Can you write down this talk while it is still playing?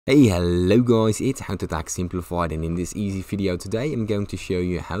Hey, hello guys, it's How to Attack Simplified, and in this easy video today I'm going to show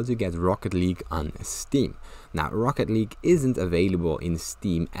you how to get Rocket League on Steam. Now, Rocket League isn't available in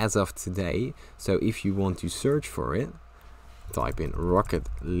Steam as of today, so if you want to search for it, type in Rocket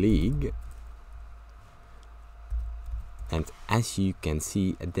League, and as you can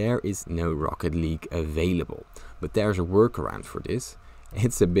see, there is no Rocket League available. But there's a workaround for this.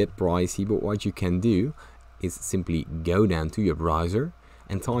 It's a bit pricey, but what you can do is simply go down to your browser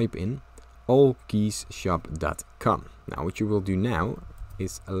and type in allkeysshop.com. Now what you will do now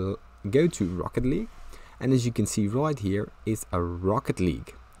is go to Rocket League, and as you can see right here is a Rocket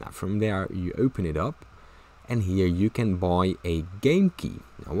League. Now from there you open it up, and here you can buy a game key.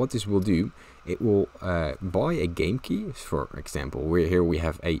 Now what this will do, it will buy a game key. For example, here we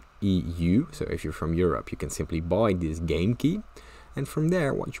have a EU, so if you're from Europe you can simply buy this game key. And from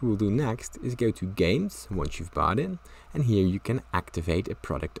there, what you will do next is go to games once you've bought it, and here you can activate a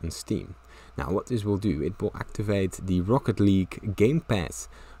product on Steam. Now what this will do, it will activate the Rocket League Game Pass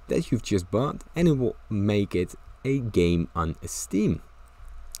that you've just bought, and it will make it a game on Steam.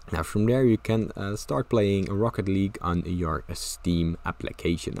 Now from there you can start playing Rocket League on your Steam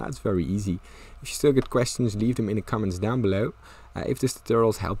application. Now it's very easy. If you still get questions, leave them in the comments down below. If this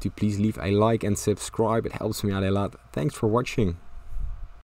tutorial has helped you, please leave a like and subscribe. It helps me out a lot. Thanks for watching.